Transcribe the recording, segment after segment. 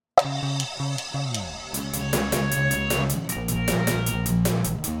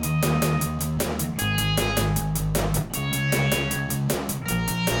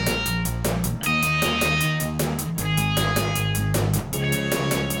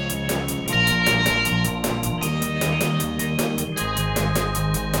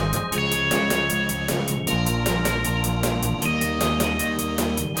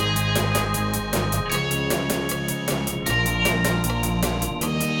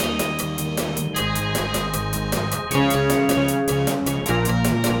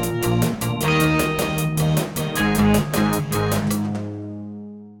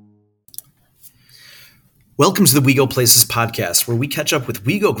Welcome to the We Go Places podcast, where we catch up with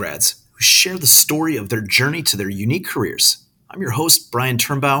WeGo grads who share the story of their journey to their unique careers. I'm your host, Brian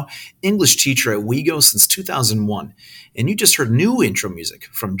Turnbow, English teacher at WeGo since 2001, and you just heard new intro music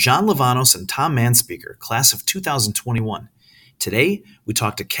from John Lavanos and Tom Manspeaker, class of 2021. Today, we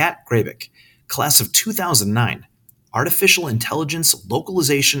talk to Kat Grabick, class of 2009, Artificial Intelligence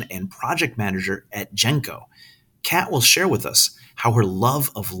Localization and Project Manager at Genco. Kat will share with us how her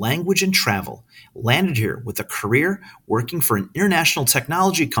love of language and travel landed her with a career working for an international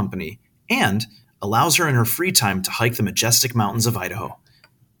technology company and allows her in her free time to hike the majestic mountains of Idaho.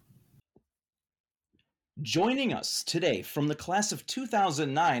 Joining us today from the class of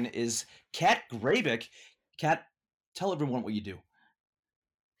 2009 is Kat Grabick. Kat, tell everyone what you do.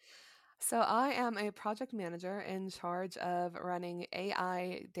 So I am a project manager in charge of running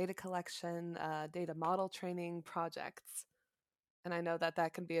AI data collection, data model training projects. And I know that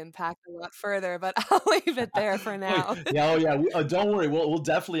that can be unpacked a lot further, but I'll leave it there for now. Don't worry. We'll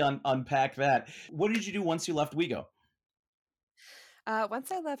definitely unpack that. What did you do once you left WeGo?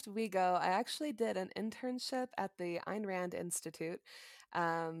 Once I left WeGo, I actually did an internship at the Ayn Rand Institute.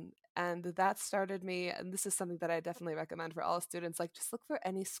 And that started me, and this is something that I definitely recommend for all students, like just look for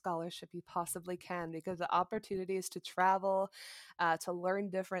any scholarship you possibly can, because the opportunities to travel, to learn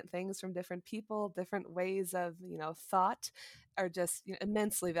different things from different people, different ways of, thought are just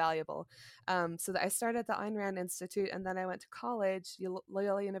immensely valuable. So I started at the Ayn Rand Institute, and then I went to college,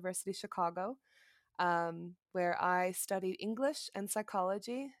 Loyola University Chicago, where I studied English and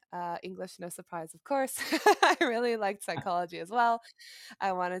psychology. English, no surprise, of course. I really liked psychology as well.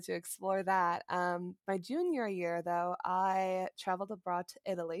 I wanted to explore that. My junior year, though, I traveled abroad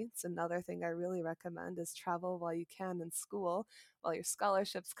to Italy. It's another thing I really recommend is travel while you can in school, while your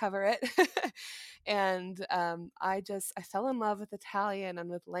scholarships cover it. And I fell in love with Italian and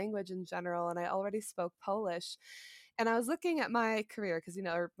with language in general, and I already spoke Polish. And I was looking at my career because,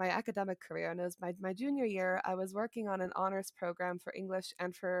 or my academic career, and it was my junior year. I was working on an honors program for English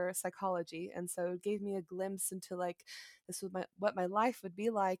and for psychology. And so it gave me a glimpse into like, this was what my life would be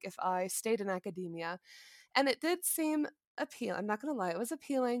like if I stayed in academia. And it did seem appealing. I'm not going to lie, it was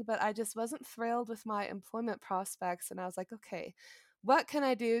appealing, but I just wasn't thrilled with my employment prospects. And I was like, okay, what can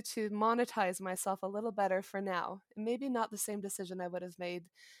I do to monetize myself a little better for now? Maybe not the same decision I would have made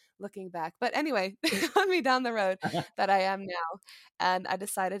looking back. But anyway, got me down the road that I am now. And I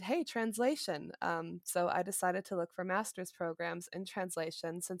decided, hey, translation. So I decided to look for master's programs in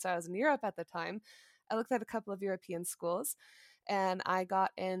translation since I was in Europe at the time. I looked at a couple of European schools and I got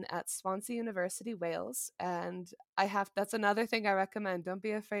in at Swansea University, Wales. And that's another thing I recommend. Don't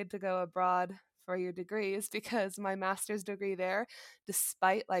be afraid to go abroad for your degrees, because my master's degree there,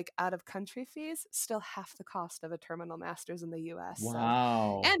 despite like out of country fees, still half the cost of a terminal master's in the US.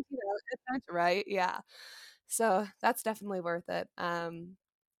 Wow. And it's right. Yeah. So that's definitely worth it. And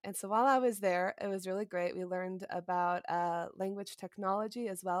so while I was there, it was really great. We learned about language technology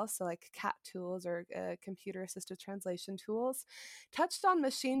as well. So, like CAT tools or computer assisted translation tools. Touched on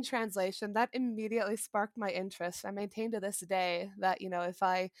machine translation. That immediately sparked my interest. I maintain to this day that, if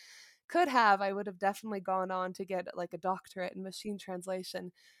I could have, I would have definitely gone on to get like a doctorate in machine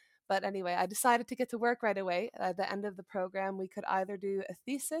translation. But anyway, I decided to get to work right away. At the end of the program, we could either do a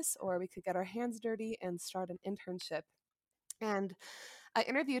thesis or we could get our hands dirty and start an internship. And I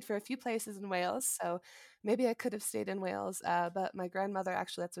interviewed for a few places in Wales, so maybe I could have stayed in Wales, but my grandmother,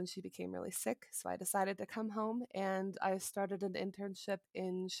 actually, that's when she became really sick. So I decided to come home and I started an internship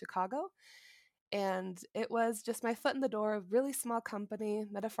in Chicago. And it was just my foot in the door, a really small company,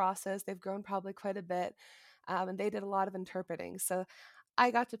 Metafrosis. They've grown probably quite a bit, and they did a lot of interpreting. So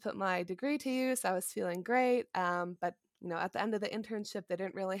I got to put my degree to use. I was feeling great, but at the end of the internship, they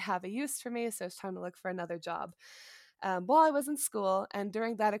didn't really have a use for me, so it's time to look for another job. while I was in school. And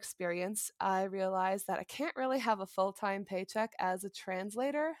during that experience, I realized that I can't really have a full time paycheck as a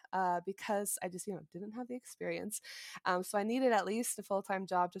translator because I just, didn't have the experience. So I needed at least a full time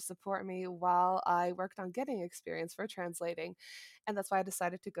job to support me while I worked on getting experience for translating. And that's why I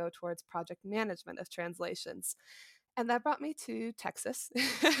decided to go towards project management of translations. And that brought me to Texas.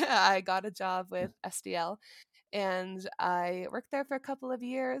 I got a job with SDL and I worked there for a couple of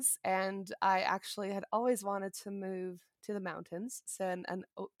years. And I actually had always wanted to move to the mountains. So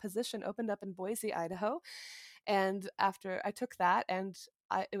position opened up in Boise, Idaho. And after I took that, and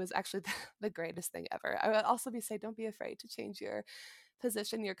it was actually the greatest thing ever. I would also say, don't be afraid to change your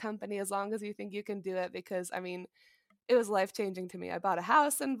position, your company, as long as you think you can do it. Because I mean, it was life changing to me. I bought a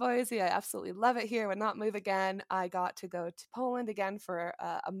house in Boise. I absolutely love it here. Would not move again. I got to go to Poland again for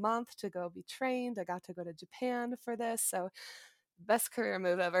a month to go be trained. I got to go to Japan for this. So, best career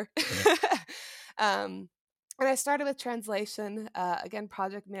move ever. um, and I started with translation, again,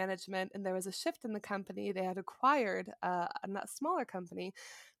 project management, and there was a shift in the company. They had acquired a smaller company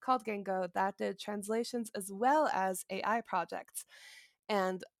called Gengo that did translations as well as AI projects.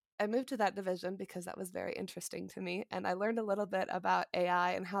 And I moved to that division because that was very interesting to me. And I learned a little bit about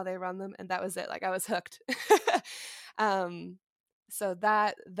AI and how they run them. And that was it. Like I was hooked. um, so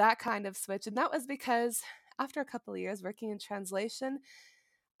that kind of switch. And that was because after a couple of years working in translation,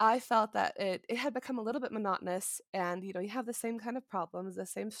 I felt that it had become a little bit monotonous. And, you have the same kind of problems, the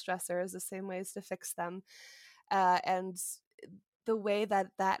same stressors, the same ways to fix them. And the way that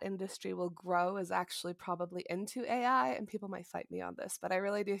that industry will grow is actually probably into AI, and people might fight me on this, but I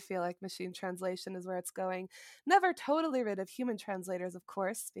really do feel like machine translation is where it's going. Never totally rid of human translators, of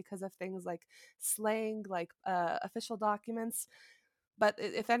course, because of things like slang, like official documents, but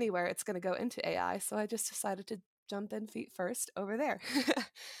if anywhere, it's going to go into AI. So I just decided to jump in feet first over there.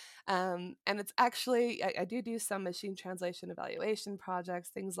 And it's actually, I do some machine translation evaluation projects,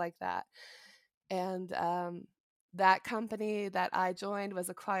 things like that. And that company that I joined was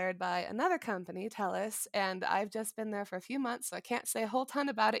acquired by another company, TELUS, and I've just been there for a few months, so I can't say a whole ton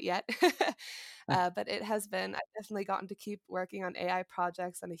about it yet. But it has been, I've definitely gotten to keep working on AI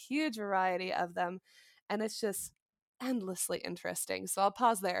projects and a huge variety of them, and it's just endlessly interesting. So I'll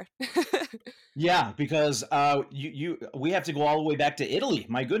pause there. Yeah, because we have to go all the way back to Italy.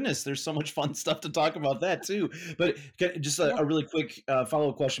 My goodness, there's so much fun stuff to talk about that too. But just Yeah. a really quick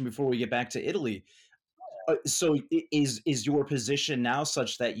follow-up question before we get back to Italy. So is your position now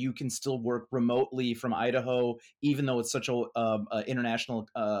such that you can still work remotely from Idaho, even though it's such a international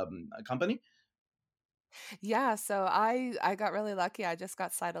company? Yeah, so I got really lucky. I just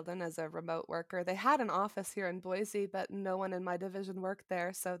got settled in as a remote worker. They had an office here in Boise, but no one in my division worked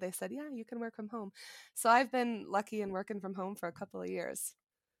there, so they said, "Yeah, you can work from home." So I've been lucky in working from home for a couple of years.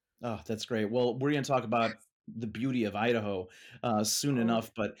 Oh, that's great. Well, we're going to talk about the beauty of Idaho soon Oh,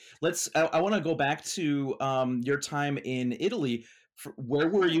 enough, but I want to go back to your time in Italy. Where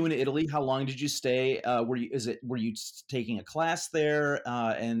were yeah. you in Italy? How long did you stay? Were you taking a class there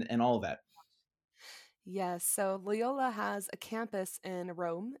and all of that? Yes, so Loyola has a campus in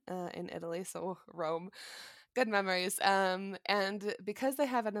Rome, in Italy. So Rome, good memories. And because they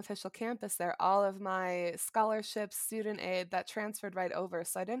have an official campus there, all of my scholarships, student aid, that transferred right over.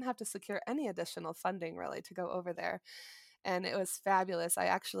 So I didn't have to secure any additional funding really to go over there, and it was fabulous.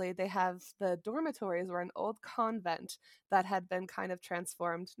 They have the dormitories were an old convent that had been kind of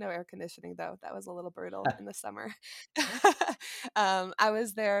transformed. No air conditioning though. That was a little brutal in the summer. I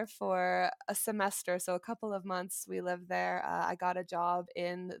was there for a semester, so a couple of months we lived there. I got a job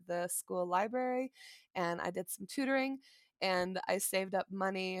in the school library and I did some tutoring, and I saved up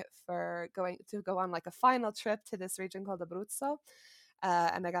money for going to go on like a final trip to this region called Abruzzo,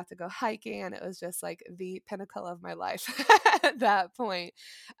 and I got to go hiking, and it was just like the pinnacle of my life at that point.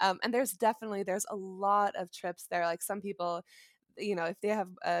 And there's a lot of trips there. Like some people, if they have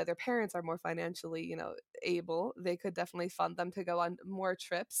their parents are more financially, able, they could definitely fund them to go on more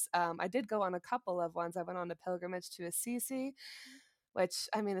trips. I did go on a couple of ones. I went on a pilgrimage to Assisi, which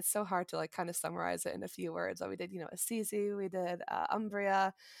I mean, it's so hard to like kind of summarize it in a few words. We did, Assisi, we did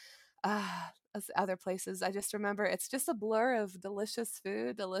Umbria, as other places. I just remember it's just a blur of delicious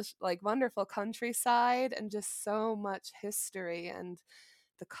food, like wonderful countryside, and just so much history and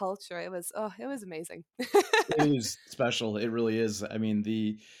the culture. It was amazing. It is special. It really is. I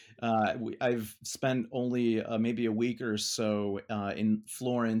mean, I've spent only maybe a week or so in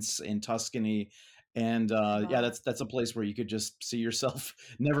Florence, in Tuscany, and yeah, Wow. that's a place where you could just see yourself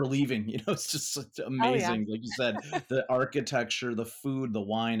never leaving. It's just Oh yeah. amazing. Like you said, the architecture, the food, the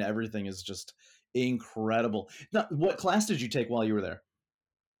wine, everything is just incredible. Now, what class did you take while you were there?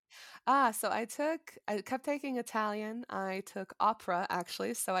 So I kept taking Italian. I took opera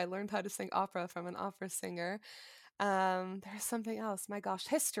actually, so I learned how to sing opera from an opera singer. There's something else. My gosh,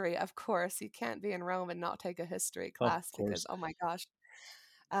 history, of course. You can't be in Rome and not take a history Of class because, course. oh my gosh.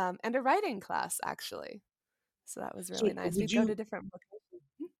 And a writing class actually. So that was So really nice. would We'd go you to different locations.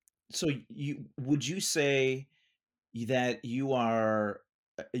 so you would you say that you are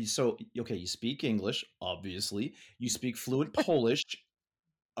so okay, you speak English, obviously. You speak fluent Polish.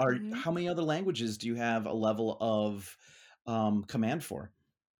 Are Mhm. how many other languages do you have a level of command for?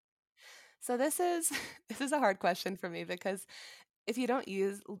 So this is this is a hard question for me because if you don't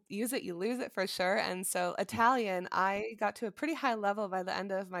use it, you lose it for sure. And so Italian, I got to a pretty high level by the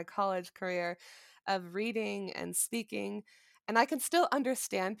end of my college career of reading and speaking, and I can still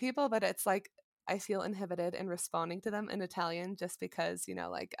understand people, but it's like I feel inhibited in responding to them in Italian just because,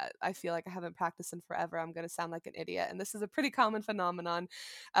 like I feel like I haven't practiced in forever. I'm going to sound like an idiot. And this is a pretty common phenomenon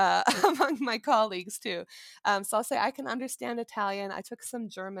among my colleagues too. So I'll say I can understand Italian. I took some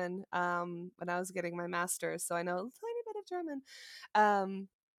German when I was getting my master's, so I know a tiny bit of German. Um,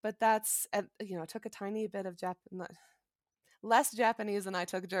 but I took a tiny bit of less Japanese than I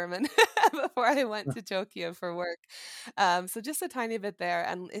took German before I went to Tokyo for work. So just a tiny bit there.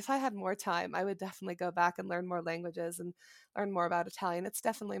 And if I had more time, I would definitely go back and learn more languages and learn more about Italian. It's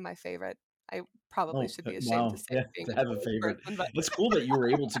definitely my favorite. I probably Oh, should be ashamed to wow. say Yeah, being to a have a Polish favorite. person, but It's cool that you were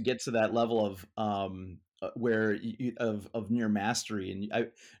able to get to that level of, where of near mastery, and I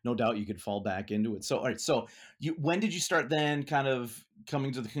no doubt you could fall back into it. So, alright, so you when did you start then kind of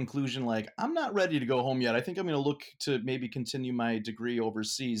coming to the conclusion, like, "I'm not ready to go home yet. I think I'm gonna look to maybe continue my degree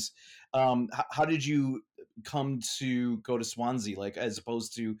overseas." How did you come to go to Swansea, like, as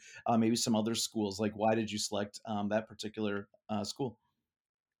opposed to, maybe some other schools? Like, why did you select, that particular, school?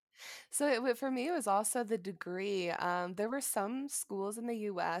 So for me, it was also the degree. There were some schools in the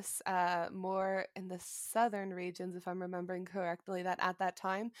U.S., more in the southern regions, if I'm remembering correctly, that at that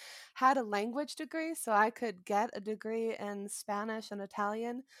time had a language degree, so I could get a degree in Spanish and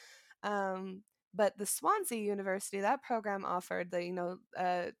Italian. Um, but the Swansea University, that program offered the,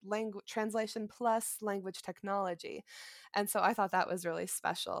 language translation plus language technology. And so I thought that was really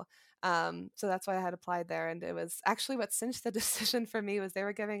special. So that's why I had applied there. And it was actually what cinched the decision for me was they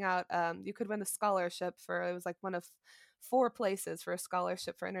were giving out, you could win a scholarship for, it was like one of four places for a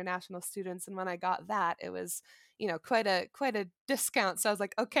scholarship for international students. And when I got that, it was, quite a discount. So I was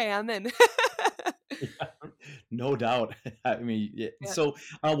like, okay, I'm in. No doubt. I mean, yeah. Yeah. So,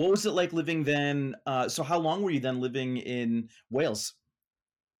 what was it like living then? So, how long were you then living in Wales?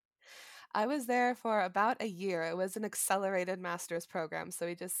 I was there for about a year. It was an accelerated master's program, so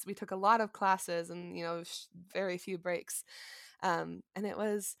we took a lot of classes and very few breaks. And it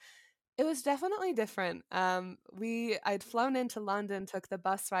was definitely different. I'd flown into London, took the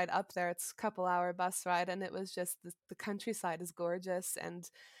bus ride up there. It's a couple-hour bus ride, and it was just the countryside is gorgeous, and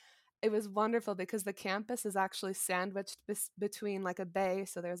it was wonderful because the campus is actually sandwiched between like a bay,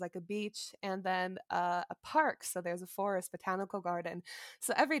 so there's like a beach, and then a park, so there's a forest, botanical garden.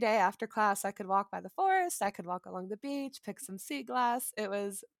 So every day after class, I could walk by the forest, I could walk along the beach, pick some sea glass. It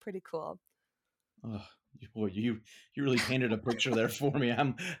was pretty cool. Oh, boy, you really painted a picture there for me.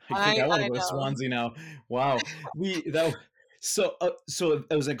 I think I I want to I go to know. Swansea now. Wow, we that so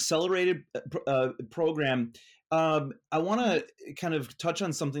it was an accelerated program. I want Mhm. to kind of touch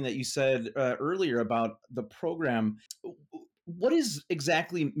on something that you said earlier about the program. What is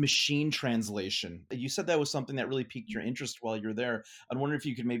exactly machine translation? You said that was something that really piqued your interest while you're there. I wonder if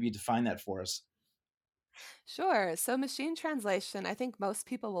you could maybe define that for us. Sure. So machine translation, I think most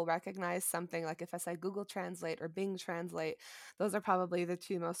people will recognize something like if I say Google Translate or Bing Translate, those are probably the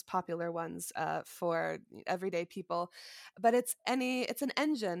two most popular ones for everyday people. But it's an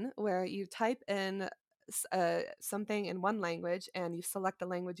engine where you type in something in one language and you select the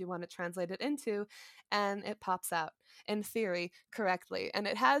language you want to translate it into, and it pops out in theory correctly. And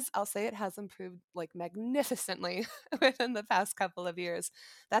I'll say it has improved like magnificently within the past couple of years.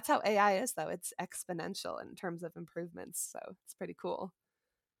 That's how AI is, though. It's exponential in terms of improvements. So it's pretty cool.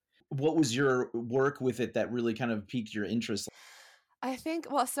 What was your work with it that really kind of piqued your interest? I think,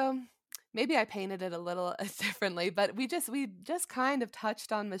 well, so maybe I painted it a little differently, but we just kind of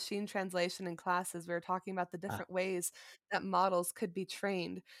touched on machine translation in classes. We were talking about the Ah, different ways that models could be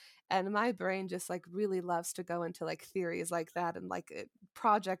trained. And my brain just like really loves to go into like theories like that and like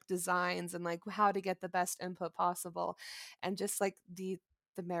project designs and like how to get the best input possible and just like the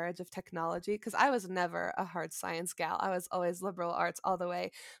marriage of technology because I was never a hard science gal. I was always liberal arts all the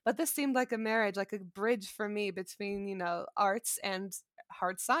way, but this seemed like a marriage, like a bridge for me between, arts and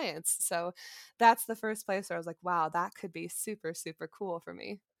hard science. So that's the first place where I was like, wow, that could be super, super cool for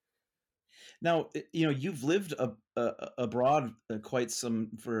me. Now, you've lived abroad quite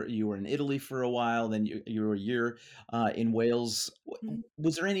some for you were in Italy for a while, then you were a year in Wales.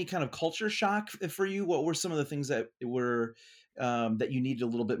 Was there any kind of culture shock for you? What were some of the things that were that you needed a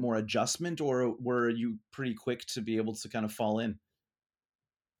little bit more adjustment, or were you pretty quick to be able to kind of fall in?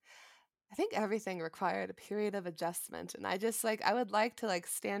 I think everything required a period of adjustment, and I just like I would like to like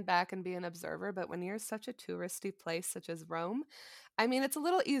stand back and be an observer, but when you're such a touristy place such as Rome, I mean, it's a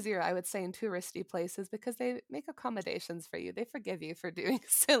little easier, I would say, in touristy places because they make accommodations for you. They forgive you for doing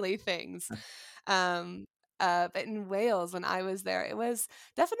silly things. Um, but in Wales, when I was there, it was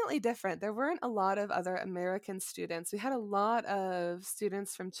definitely different. There weren't a lot of other American students. We had a lot of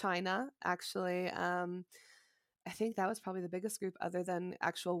students from China, actually. I think that was probably the biggest group other than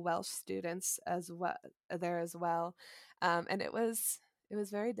actual Welsh students as well there as well. And it was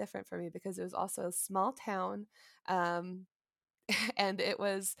very different for me because it was also a small town. Um, and it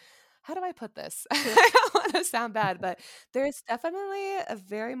was how do I put this? I don't want to sound bad, but there's definitely a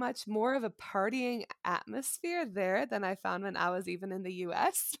very much more of a partying atmosphere there than I found when I was even in the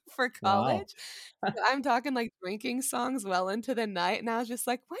US for Wow. college. So I'm talking like drinking songs well into the night, and I was just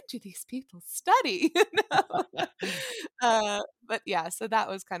like, when do these people study? You know? But yeah, so that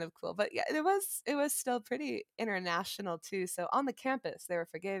was kind of cool. But yeah, it was still pretty international too. So on the campus, they were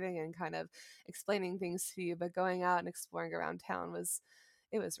forgiving and kind of explaining things to you, but going out and exploring around town was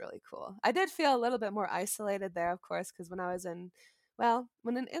it was really cool. I did feel a little bit more isolated there, of course, because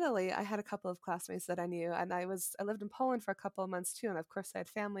when in Italy, I had a couple of classmates that I knew, and I lived in Poland for a couple of months too, and of course I had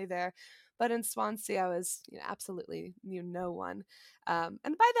family there. But in Swansea, I was absolutely knew no one. And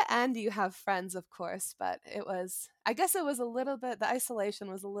by the end, you have friends, of course, but I guess it was a little bit, the isolation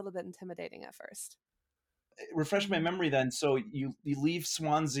was a little bit intimidating at first. Refresh my Hmm. memory then. So you leave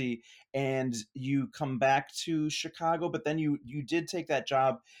Swansea and you come back to Chicago, but then you did take that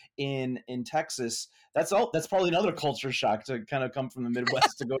job in Texas. That's probably another culture shock to kind of come from the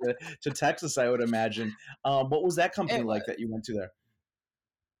Midwest to go to Texas, I would imagine. What was that company It like that was. you went to there?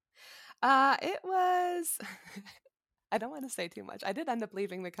 It was I don't wanna say too much. I did end up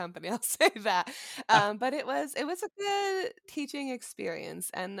leaving the company, I'll say that. But it was a good teaching experience,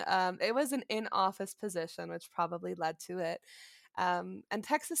 and, it was an in-office position, which probably led to it. And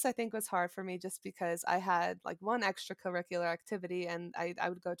Texas, I think, was hard for me just because I had, like, one extracurricular activity, and I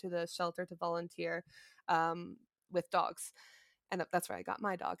would go to the shelter to volunteer, with dogs, and that's where I got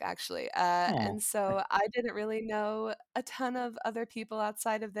my dog, actually. Oh, And so I didn't really know a ton of other people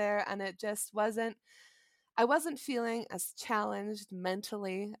outside of there, and it just wasn't I wasn't feeling as challenged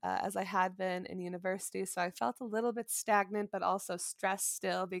mentally as I had been in university, so I felt a little bit stagnant, but also stressed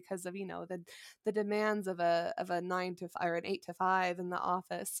still because of the demands of a 9 to 5 or an 8 to 5 in the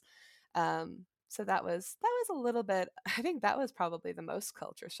office. So that was a little bit. I think that was probably the most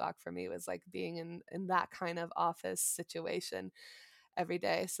culture shock for me was like being in that kind of office situation every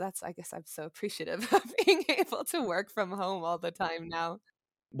day. So that's I guess I'm so appreciative of being able to work from home all the time now.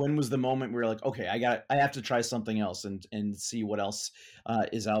 when was the moment where you're like, okay, I have to try something else and see what else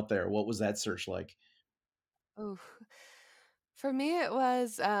is out there? What was that search like? Oh, for me, it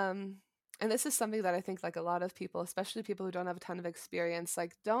was, and this is something that I think like a lot of people, especially people who don't have a ton of experience,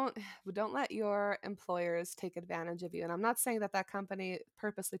 like don't let your employers take advantage of you. And I'm not saying that that company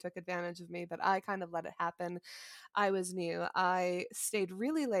purposely took advantage of me, but I kind of let it happen. I was new. I stayed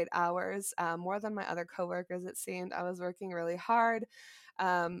really late hours, more than my other coworkers. It seemed I was working really hard.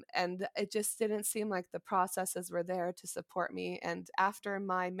 And it just didn't seem like the processes were there to support me. And after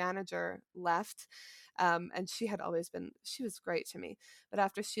my manager left, and she was great to me. But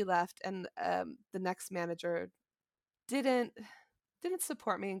after she left, and the next manager didn't didn't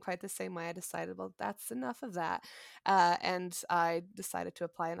support me in quite the same way. I decided, well, that's enough of that, and I decided to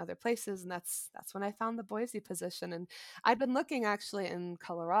apply in other places, and that's when I found the Boise position. And I'd been looking actually in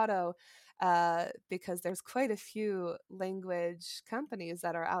Colorado because there's quite a few language companies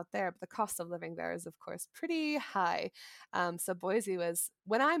that are out there, but the cost of living there is, of course, pretty high. So Boise was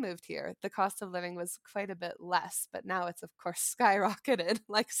when I moved here, the cost of living was quite a bit less, but now it's of course skyrocketed,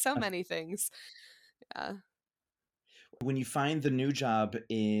 like so many things. Yeah. When you find the new job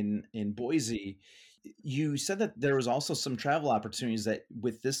in Boise, you said that there was also some travel opportunities that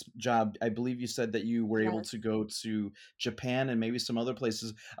with this job, I believe you said that you were able to Yes. go to Japan and maybe some other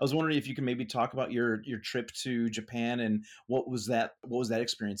places. I was wondering if you can maybe talk about your trip to Japan and what was that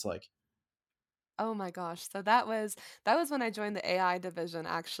experience like? Oh my gosh. So that was when I joined the AI division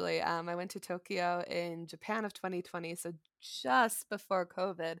actually. I went to Tokyo in Japan of 2020, so just before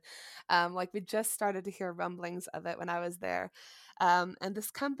COVID. Like we just started to hear rumblings of it when I was there. And this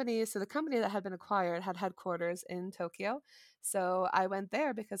company, so the company that had been acquired had headquarters in Tokyo. So I went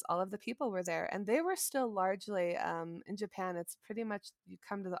there because all of the people were there, and they were still largely in Japan. It's pretty much you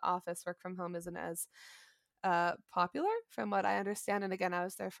come to the office, work from home isn't as popular from what I understand. And again, I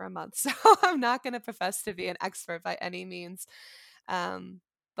was there for a month, so I'm not going to profess to be an expert by any means. Um,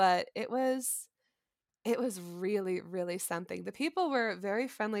 but it was really, really something. The people were very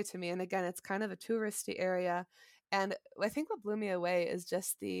friendly to me, and again, it's kind of a touristy area. And I think what blew me away is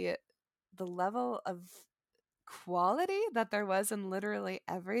just the level of quality that there was in literally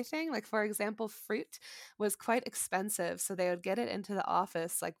everything. Like, for example, fruit was quite expensive. So they would get it into the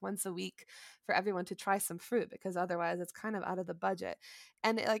office like once a week for everyone to try some fruit because otherwise it's kind of out of the budget.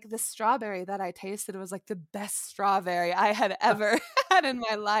 And like the strawberry that I tasted was like the best strawberry I had ever had in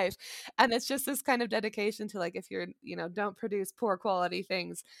my life. And it's just this kind of dedication to like, if don't produce poor quality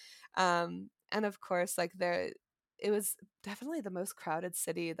things. And of course, like it was definitely the most crowded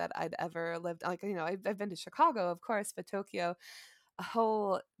city that I'd ever lived. Like, I've been to Chicago, of course, but Tokyo, a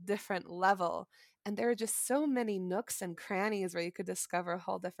whole different level. And there are just so many nooks and crannies where you could discover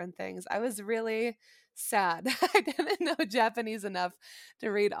whole different things. I was really sad. I didn't know Japanese enough to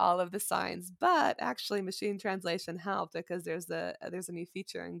read all of the signs, but actually machine translation helped because there's a new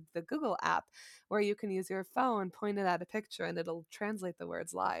feature in the Google app where you can use your phone, point it at a picture, and it'll translate the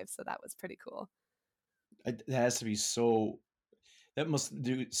words live. So that was pretty cool. It has to be so. That must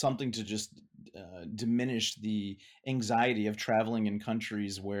do something to just diminish the anxiety of traveling in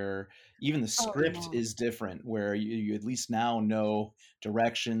countries where even the Oh script yeah. is different, where you at least now know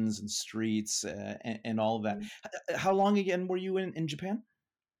directions and streets and all of that. How long again were you in Japan?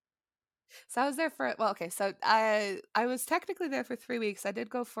 So I was there for well, okay. So I was technically there for 3 weeks. I did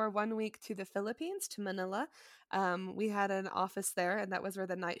go for 1 week to the Philippines, to Manila. We had an office there, and that was where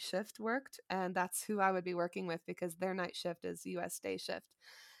the night shift worked, and that's who I would be working with because their night shift is U.S. day shift.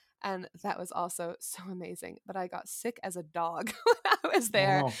 And that was also so amazing. But I got sick as a dog when I was Oh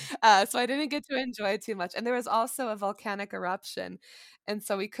there. no. So I didn't get to enjoy too much. And there was also a volcanic eruption. And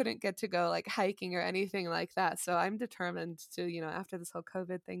so we couldn't get to go like hiking or anything like that. So I'm determined to, after this whole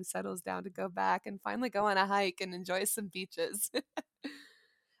COVID thing settles down, to go back and finally go on a hike and enjoy some beaches.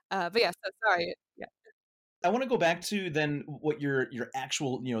 But yeah, so sorry. Yeah. I want to go back to then what your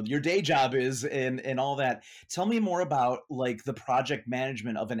actual, your day job is and all that. Tell me more about like the project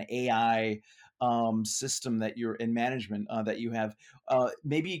management of an AI system that you're in management that you have.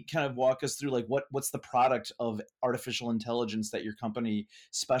 Maybe kind of walk us through like what's the product of artificial intelligence that your company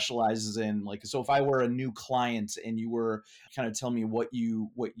specializes in. Like, so if I were a new client and you were kind of tell me what you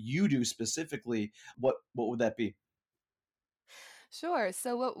do specifically, what would that be? Sure.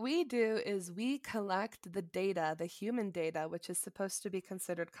 So, what we do is we collect the data, the human data, which is supposed to be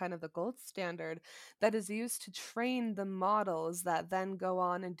considered kind of the gold standard that is used to train the models that then go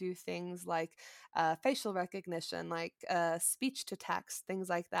on and do things like facial recognition, like speech to text, things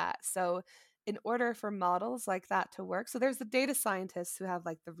like that. So, in order for models like that to work, so there's the data scientists who have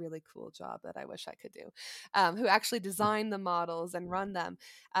like the really cool job that I wish I could do, who actually design the models and run them.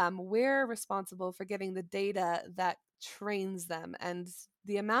 We're responsible for getting the data that trains them. And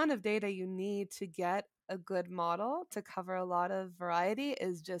the amount of data you need to get a good model to cover a lot of variety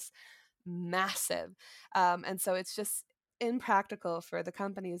is just massive. And so it's just impractical for the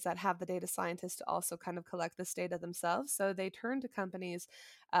companies that have the data scientists to also kind of collect this data themselves. So they turn to companies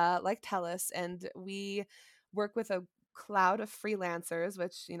like TELUS, and we work with a cloud of freelancers,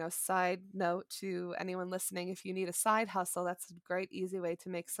 which, side note to anyone listening, if you need a side hustle, that's a great, easy way to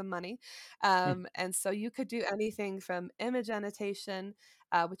make some money. And so you could do anything from image annotation,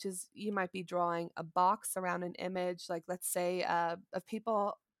 which is you might be drawing a box around an image, like let's say of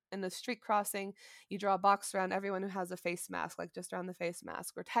people in the street crossing, you draw a box around everyone who has a face mask, like just around the face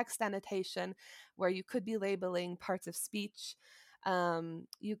mask, or text annotation, where you could be labeling parts of speech.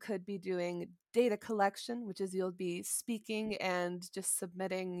 You could be doing data collection, which is you'll be speaking and just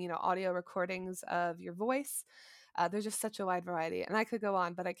submitting, audio recordings of your voice. There's just such a wide variety, and I could go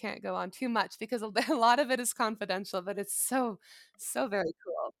on, but I can't go on too much because a lot of it is confidential. But it's so, so very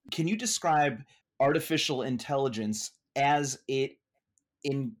cool. Can you describe artificial intelligence as it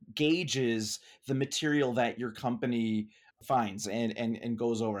engages the material that your company finds and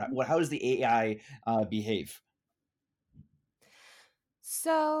goes over? How does the AI behave?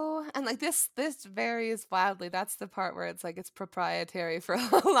 So, and like this varies wildly. That's the part where it's like it's proprietary for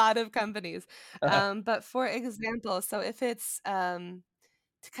a lot of companies. But for example, so if it's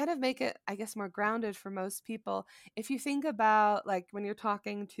to kind of make it, I guess, more grounded for most people, if you think about like when you're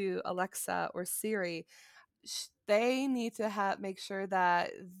talking to Alexa or Siri, they need to have make sure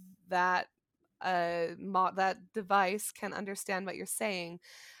that that that device can understand what you're saying.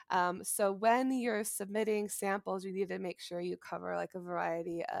 So when you're submitting samples, you need to make sure you cover like a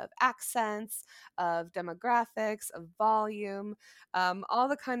variety of accents, of demographics, of volume, all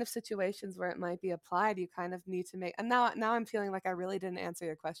the kind of situations where it might be applied. You kind of need to make. And now I'm feeling like I really didn't answer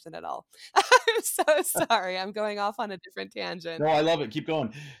your question at all. I'm so sorry. I'm going off on a different tangent. No, I love it. Keep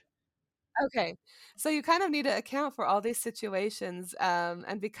going. Okay. So you kind of need to account for all these situations.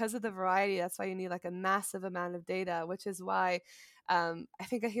 And because of the variety, that's why you need like a massive amount of data, which is why I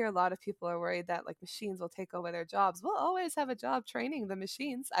think I hear a lot of people are worried that like machines will take over their jobs. We'll always have a job training the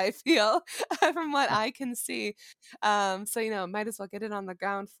machines, I feel, from what I can see. So, might as well get it on the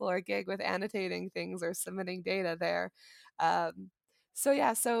ground floor gig with annotating things or submitting data there. Um,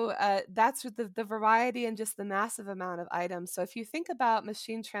 that's with the variety and just the massive amount of items. So if you think about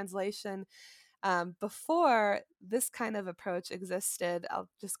machine translation, before this kind of approach existed, I'll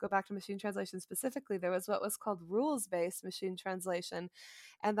just go back to machine translation specifically. There was what was called rules based machine translation.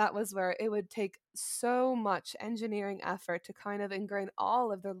 And that was where it would take so much engineering effort to kind of ingrain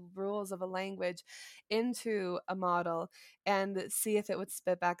all of the rules of a language into a model and see if it would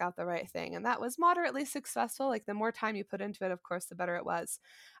spit back out the right thing. And that was moderately successful. Like the more time you put into it, of course, the better it was.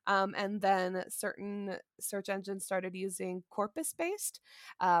 And then certain search engines started using corpus based,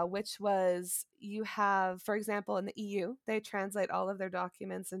 which was you have, for example, in the EU, they translate all of their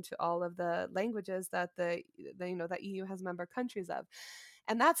documents into all of the languages that that EU has member countries of.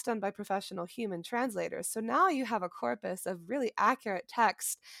 And that's done by professional human translators. So now you have a corpus of really accurate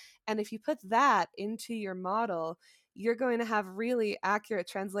text. And if you put that into your model, you're going to have really accurate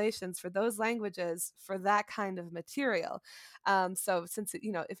translations for those languages for that kind of material. So since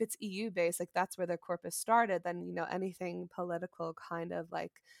if it's EU based, like that's where the corpus started, then anything political kind of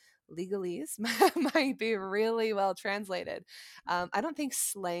like legalese might be really well translated. I don't think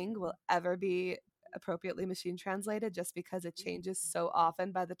slang will ever be appropriately machine translated just because it changes so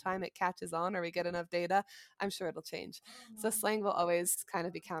often. By the time it catches on or we get enough data, I'm sure it'll change. So slang will always kind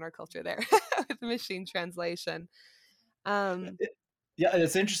of be counterculture there with machine translation. um Yeah,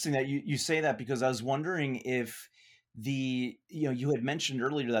 it's interesting that you say that, because I was wondering if you had mentioned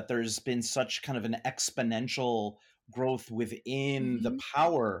earlier that there's been such kind of an exponential growth within the mhm.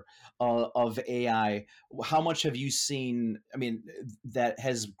 power of AI. How much have you seen? I mean, that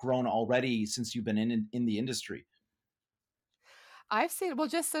has grown already since you've been in the industry. I've seen, well,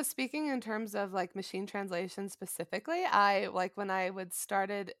 just so speaking in terms of like machine translation specifically, I like when I would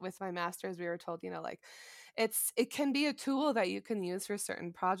started with my master's, we were told, like it can be a tool that you can use for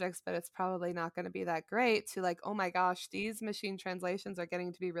certain projects, but it's probably not going to be that great to like, oh my gosh, these machine translations are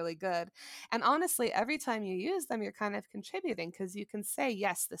getting to be really good. And honestly, every time you use them, you're kind of contributing because you can say,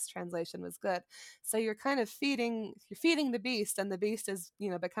 yes, this translation was good. So you're kind of feeding the beast, and the beast is,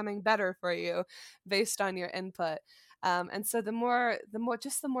 becoming better for you based on your input. And so the more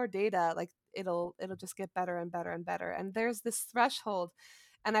data, like it'll just get better and better and better. And there's this threshold,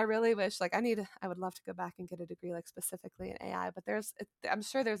 and I really wish, like, I would love to go back and get a degree like specifically in AI, but I'm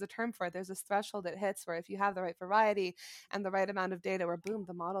sure there's a term for it. There's this threshold it hits where if you have the right variety and the right amount of data, where boom,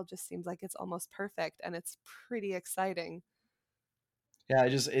 the model just seems like it's almost perfect, and it's pretty exciting. Yeah,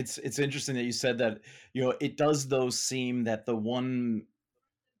 it's interesting that you said that. It does though seem that the one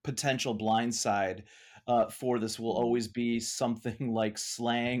potential blind side for this will Mhm. always be something like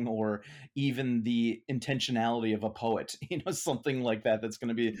slang, or even the intentionality of a poet. Something like that. That's going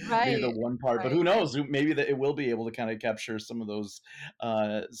to be maybe the Right, one part. But right. who knows? Maybe that it will be able to kind of capture some of those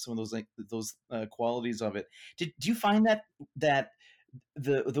like, those qualities of it. Do you find that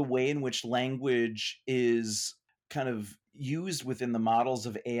the way in which language is kind of used within the models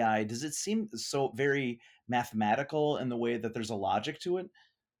of AI, does it seem so very mathematical in the way that there's a logic to it?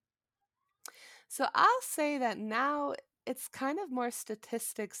 So I'll say that now it's kind of more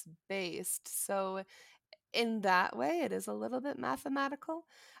statistics based. So in that way, it is a little bit mathematical.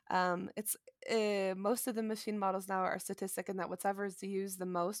 It's Most of the machine models now are statistic, and that whatever is used the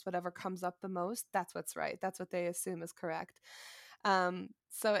most, whatever comes up the most, that's what's right. That's what they assume is correct.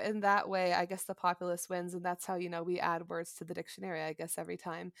 So in that way, I guess the populace wins, and that's how we add words to the dictionary. I guess every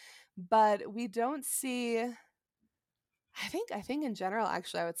time, but we don't see. I think in general,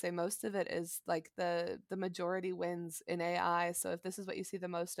 actually, I would say most of it is like the majority wins in AI. So if this is what you see the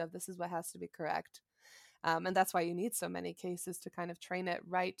most of, this is what has to be correct. And that's why you need so many cases to kind of train it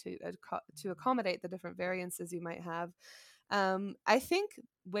right to accommodate the different variances you might have. I think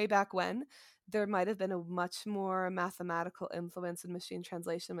way back when, there might have been a much more mathematical influence in machine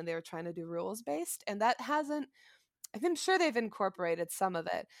translation when they were trying to do rules based. And that hasn't, I'm sure they've incorporated some of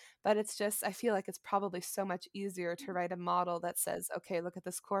it, but it's just, I feel like it's probably so much easier to write a model that says, okay, look at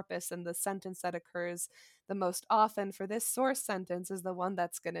this corpus, and the sentence that occurs the most often for this source sentence is the one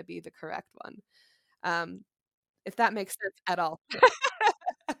that's going to be the correct one. Um, if that makes sense at all.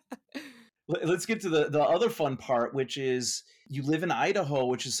 Let's get to the other fun part, which is you live in Idaho,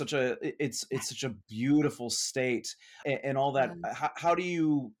 which is it's such a beautiful state, and all that. Yes. How do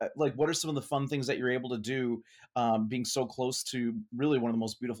you like? What are some of the fun things that you're able to do, being so close to really one of the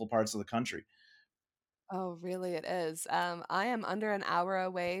most beautiful parts of the country? Oh, really, it is. I am under an hour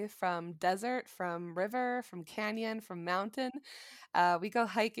away from desert, from river, from canyon, from mountain. We go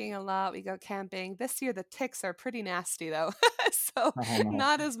hiking a lot. We go camping. This year, the ticks are pretty nasty, though, so Oh no.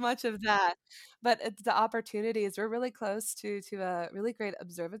 not as much of that. But it's the opportunities. We're really close to a really great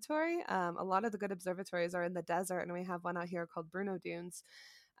observatory. A lot of the good observatories are in the desert, and we have one out here called Bruno Dunes.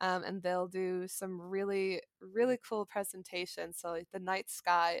 And they'll do some really, really cool presentations. So like, the night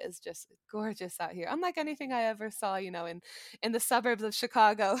sky is just gorgeous out here, unlike anything I ever saw, in the suburbs of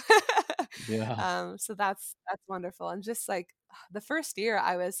Chicago. Yeah. So that's wonderful. And just like the first year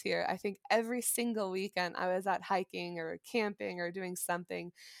I was here, I think every single weekend I was out hiking or camping or doing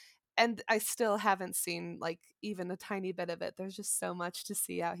something. And I still haven't seen like even a tiny bit of it. There's just so much to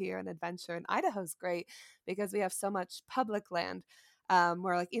see out here and adventure. And Idaho's great because we have so much public land.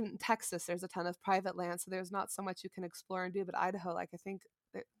 Where like in Texas, there's a ton of private land, so there's not so much you can explore and do. But Idaho, like I think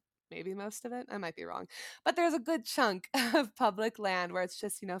that maybe most of it, I might be wrong, but there's a good chunk of public land where it's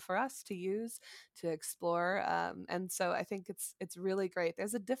just for us to use to explore. And so I think it's really great.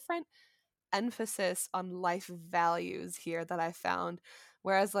 There's a different emphasis on life values here that I found.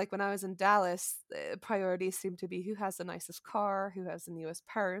 Whereas, like when I was in Dallas, priorities seem to be who has the nicest car, who has the newest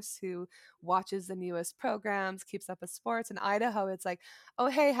purse, who watches the newest programs, keeps up with sports. In Idaho, it's like, oh,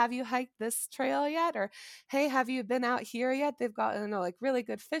 hey, have you hiked this trail yet? Or, hey, have you been out here yet? They've got, like really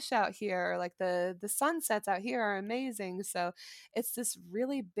good fish out here. Or, like the sunsets out here are amazing. So it's this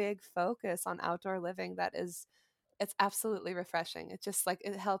really big focus on outdoor living that is it's absolutely refreshing. It just like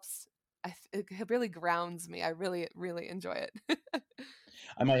it helps. It really grounds me. I really, really enjoy it.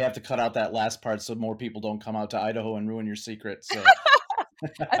 I might have to cut out that last part so more people don't come out to Idaho and ruin your secret. So.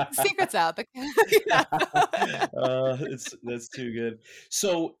 Secret's out. Yeah. It's that's too good.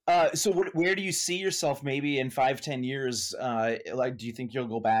 So, where do you see yourself maybe in 5, 10 years? Like, do you think you'll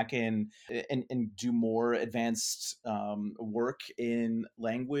go back and do more advanced work in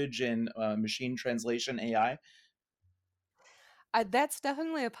language and machine translation AI? That's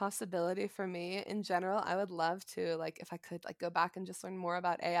definitely a possibility for me in general. I would love to, like, if I could, like, go back and just learn more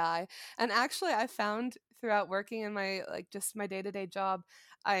about AI. And actually, I found throughout working in my, like, just my day to day job,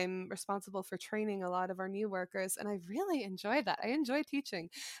 I'm responsible for training a lot of our new workers, and I really enjoy that. I enjoy teaching,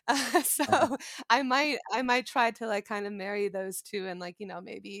 so I might try to like kind of marry those two, and like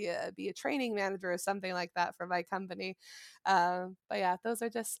maybe be a training manager or something like that for my company. But yeah, those are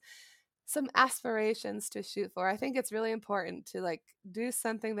just some aspirations to shoot for. I think it's really important to like do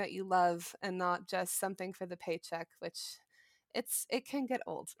something that you love and not just something for the paycheck, which it can get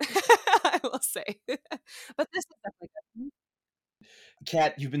old, I will say. But this is definitely good.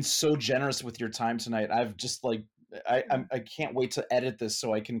 Kat, you've been so generous with your time tonight. I've just like I can't wait to edit this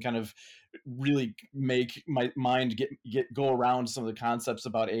so I can kind of really make my mind get go around some of the concepts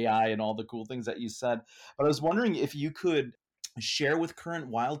about AI and all the cool things that you said. But I was wondering if you could share with current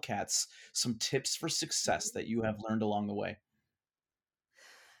Wildcats some tips for success that you have learned along the way.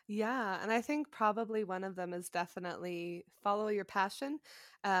 Yeah, and I think probably one of them is definitely follow your passion.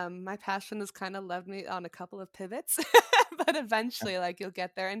 My passion has kind of led me on a couple of pivots, but eventually, like you'll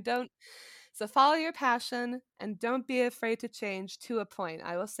get there. And don't so follow your passion and don't be afraid to change to a point.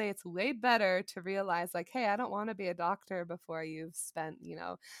 I will say it's way better to realize, like, hey, I don't want to be a doctor before you've spent,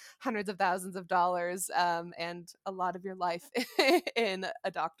 hundreds of thousands of dollars and a lot of your life in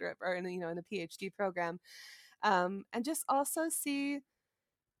a doctorate or in a PhD program. And just also see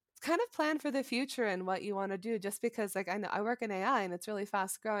kind of plan for the future and what you want to do just because like I know I work in AI and it's really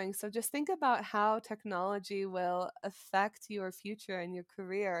fast growing, so just think about how technology will affect your future and your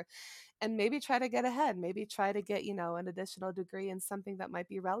career, and maybe try to get ahead, maybe try to get an additional degree in something that might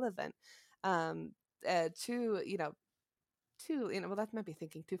be relevant um to well, that might be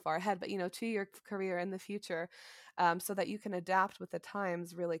thinking too far ahead, but to your career in the future, so that you can adapt with the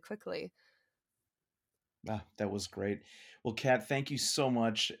times really quickly. Ah, that was great. Well, Kat, thank you so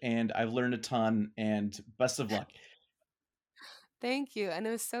much, and I've learned a ton. And best of luck. Thank you, and it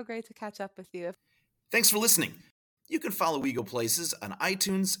was so great to catch up with you. Thanks for listening. You can follow We Go Places on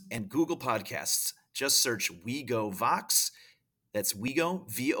iTunes and Google Podcasts. Just search We Go Vox, that's We Go,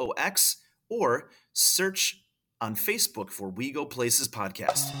 VOX, or search on Facebook for We Go Places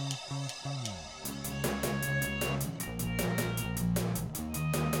Podcast.